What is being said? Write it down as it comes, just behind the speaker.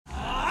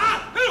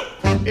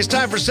It's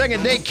time for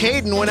second date.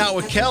 Caden went out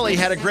with Kelly,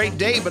 had a great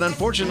date, but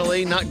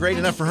unfortunately not great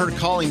enough for her to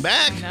call him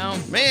back. No.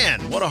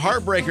 Man, what a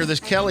heartbreaker this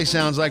Kelly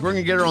sounds like. We're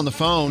going to get her on the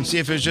phone, see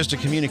if it's just a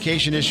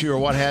communication issue or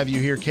what have you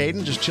here,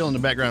 Caden. Just chill in the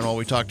background while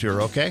we talk to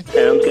her, okay?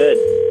 Sounds good.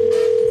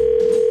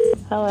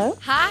 Hello?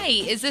 Hi,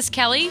 is this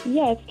Kelly?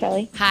 Yeah, it's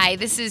Kelly. Hi,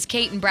 this is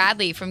Cait and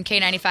Bradley from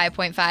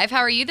K95.5. How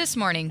are you this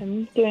morning?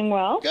 I'm doing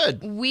well.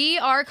 Good. We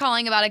are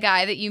calling about a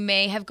guy that you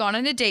may have gone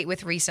on a date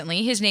with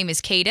recently. His name is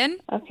Caden.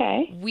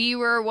 Okay. We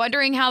were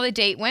wondering how the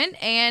date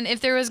went and if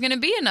there was going to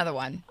be another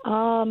one.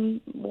 Caden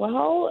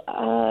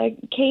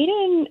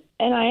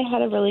and I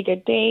had a really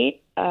good date.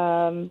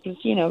 Just,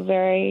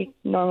 very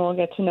normal,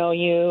 get to know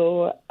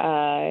you.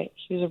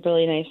 He was a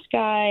really nice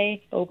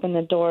guy, opened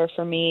the door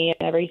for me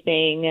and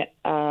everything.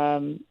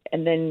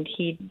 And then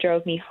he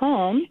drove me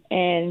home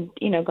and,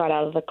 got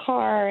out of the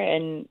car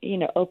and,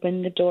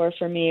 opened the door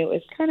for me. It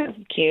was kind of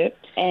cute.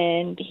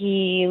 And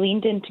he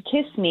leaned in to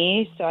kiss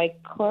me, so I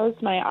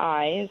closed my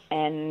eyes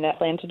and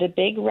planted a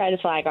big red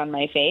flag on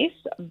my face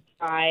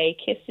by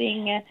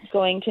kissing,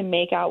 going to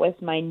make out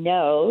with my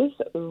nose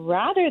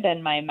rather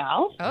than my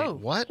mouth. Oh,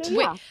 what? So,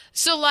 yeah. Wait,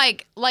 so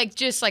like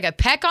just like a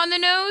peck on the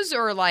nose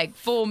or like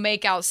full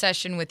make-out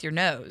session with your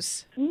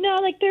nose? No,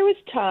 there was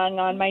tongue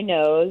on my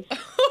nose.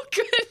 Oh,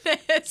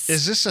 goodness.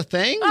 Is this a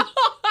thing?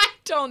 Oh, I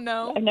don't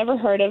know. I've never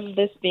heard of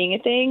this being a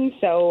thing,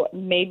 so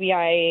maybe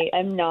I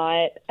am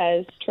not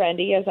as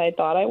trendy as I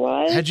thought I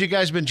was. Had you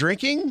guys been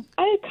drinking?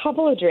 I had a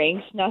couple of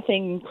drinks,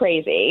 nothing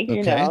crazy,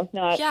 Okay.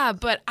 not. Yeah,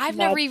 but I've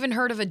never even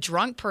heard of a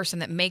drunk person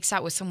that makes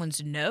out with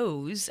someone's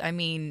nose. I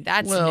mean,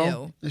 that's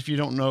new. If you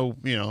don't know,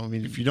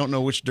 if you don't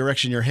know which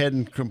direction you're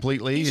heading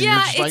completely, and Yeah,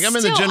 you're just like, it's I'm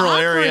in the still general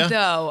awkward, area.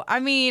 though. I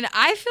mean,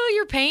 I feel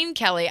your pain,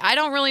 Kelly. I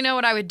don't really know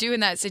what I would do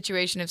in that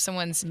situation if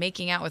someone's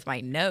making out with my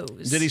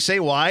nose. Did he say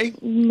why?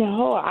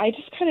 No, I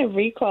just kind of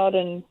recoiled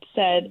and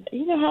said,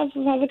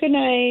 have a good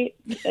night,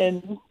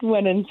 and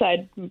went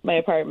inside my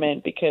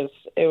apartment because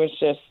it was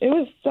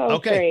so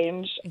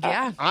strange.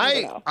 Yeah. I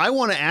don't know. I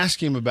want to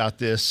ask him about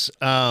this,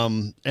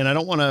 and I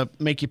don't want to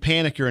make you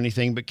panic or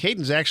anything, but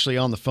Caden's actually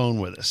on the phone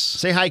with us.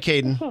 Say hi,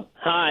 Caden.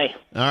 Hi.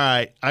 All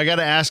right. I got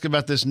to ask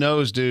about this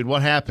nose, dude.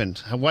 What happened?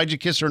 Why'd you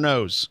kiss her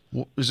nose?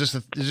 Is this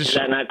Is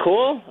that not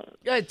cool?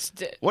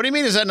 What do you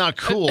mean is that not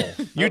cool?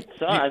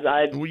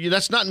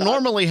 That's not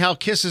normally how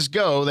kisses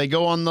go. They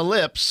go on the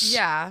lips.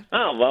 Yeah.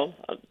 Oh,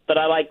 well, but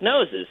I like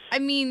noses. I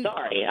mean,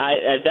 Sorry,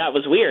 that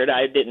was weird.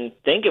 I didn't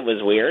think it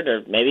was weird,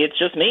 or maybe it's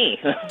just me.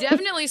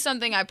 definitely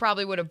something I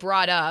probably would have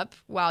brought up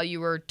while you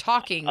were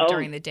talking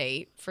during the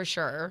date, for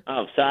sure.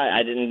 Oh, so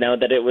I didn't know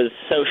that it was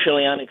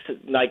socially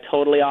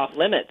totally off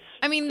limits.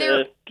 I mean,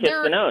 to kiss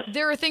the nose.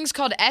 there are things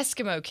called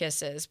Eskimo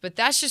kisses, but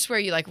that's just where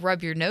you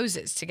rub your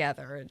noses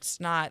together. It's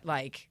not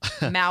like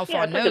mouth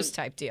on nose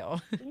type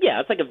deal. Yeah,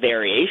 it's like a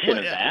variation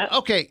of that.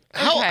 Okay.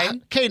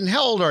 Okay. Caden,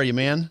 how old are you,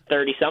 man?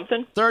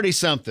 30-something.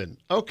 30-something.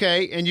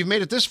 Okay. And you've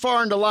made it this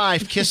far into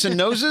life kissing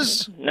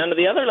noses? None of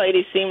the other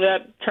ladies seemed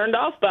that turned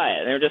off by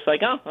it. They were just like,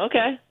 oh,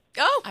 okay.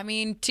 Oh, I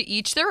mean, to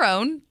each their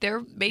own.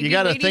 There may be You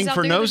got a ladies thing out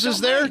for there that noses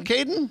don't there, mind.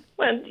 Caden?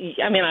 Well,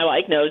 I mean, I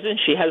like noses.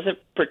 She has a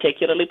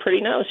particularly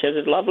pretty nose. She has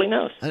a lovely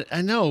nose.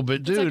 I know,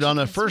 but dude, on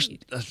a first...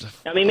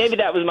 I mean, maybe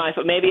that was my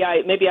fault. Maybe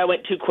I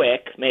went too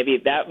quick.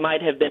 Maybe that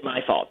might have been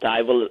my fault.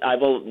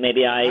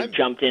 Maybe I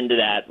jumped into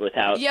that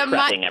without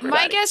prepping everybody.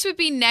 My guess would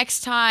be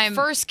next time,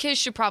 first kiss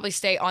should probably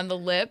stay on the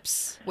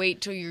lips. Wait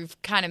till you've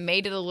kind of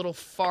made it a little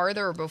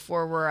farther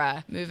before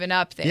we're moving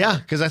up there. Yeah,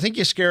 because I think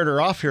you scared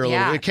her off here a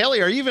little bit.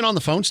 Kelly, are you even on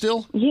the phone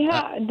still?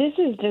 Yeah, this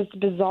is just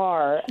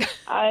bizarre.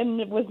 I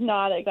was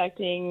not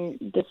expecting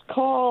this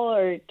call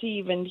or to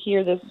even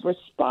hear this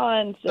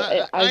response.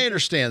 I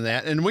understand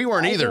that, and we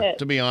weren't either,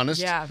 to be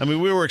honest. Yeah. I mean,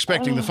 we were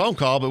expecting the phone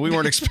call, but we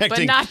weren't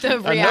expecting not the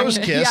a nose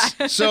reaction. kiss.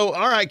 Yeah. So,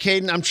 all right,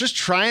 Caden, I'm just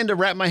trying to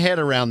wrap my head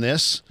around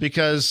this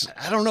because,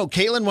 I don't know,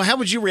 Caitlin, well, how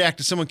would you react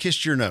if someone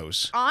kissed your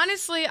nose?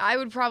 Honestly, I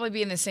would probably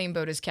be in the same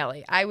boat as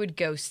Kelly. I would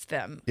ghost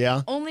them.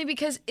 Yeah? Only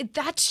because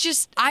that's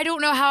just, I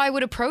don't know how I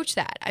would approach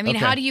that. I mean,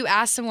 Okay. how do you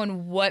ask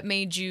someone what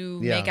made you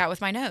make out with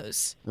my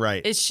nose?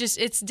 Right. It's just,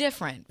 it's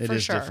different, It for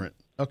is sure. different.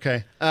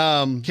 Okay.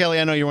 Kelly,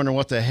 I know you're wondering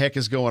what the heck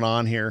is going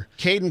on here.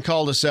 Caden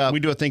called us up.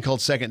 We do a thing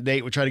called second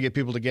date. We try to get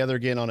people together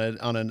again on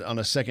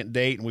a second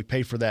date, and we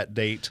pay for that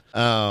date.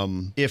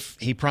 If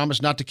he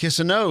promised not to kiss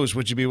a nose,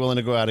 would you be willing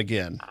to go out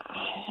again?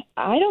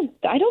 I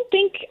don't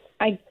think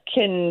I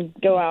can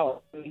go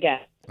out again.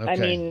 Okay. I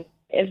mean,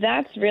 if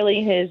that's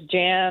really his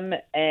jam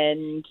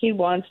and he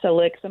wants to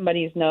lick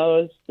somebody's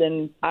nose,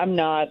 then I'm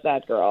not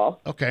that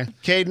girl. Okay.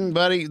 Caden,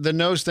 buddy, the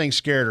nose thing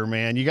scared her,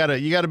 man. You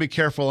gotta be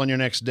careful on your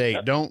next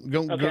date. Don't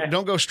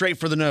go straight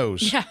for the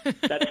nose. Yeah.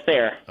 That's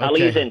fair. I'll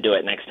ease into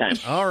it next time.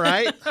 All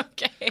right.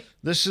 Okay.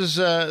 This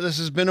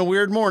has been a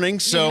weird morning.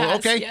 So Yes,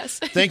 okay. yes.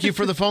 Thank you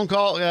for the phone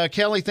call,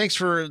 Kelly. Thanks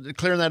for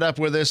clearing that up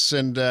with us,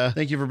 and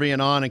thank you for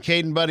being on. And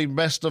Caden, buddy,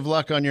 best of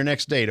luck on your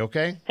next date.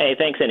 Okay. Hey,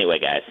 thanks anyway,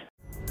 guys.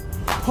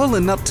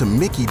 Pulling up to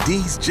Mickey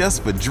D's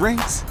just for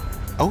drinks?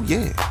 Oh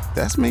yeah,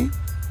 that's me.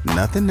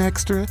 Nothing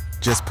extra,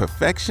 just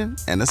perfection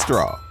and a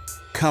straw.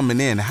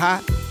 Coming in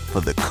hot for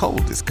the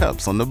coldest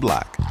cups on the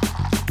block.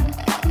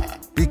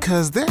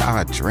 Because there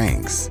are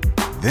drinks.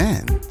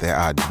 Then there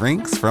are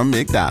drinks from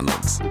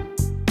McDonald's.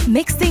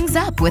 Mix things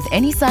up with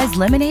any size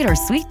lemonade or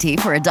sweet tea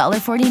for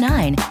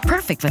 $1.49.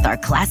 Perfect with our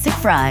classic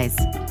fries.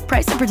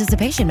 Price and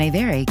participation may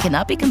vary.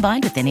 Cannot be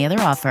combined with any other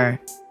offer.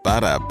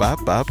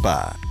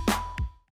 Ba-da-ba-ba-ba.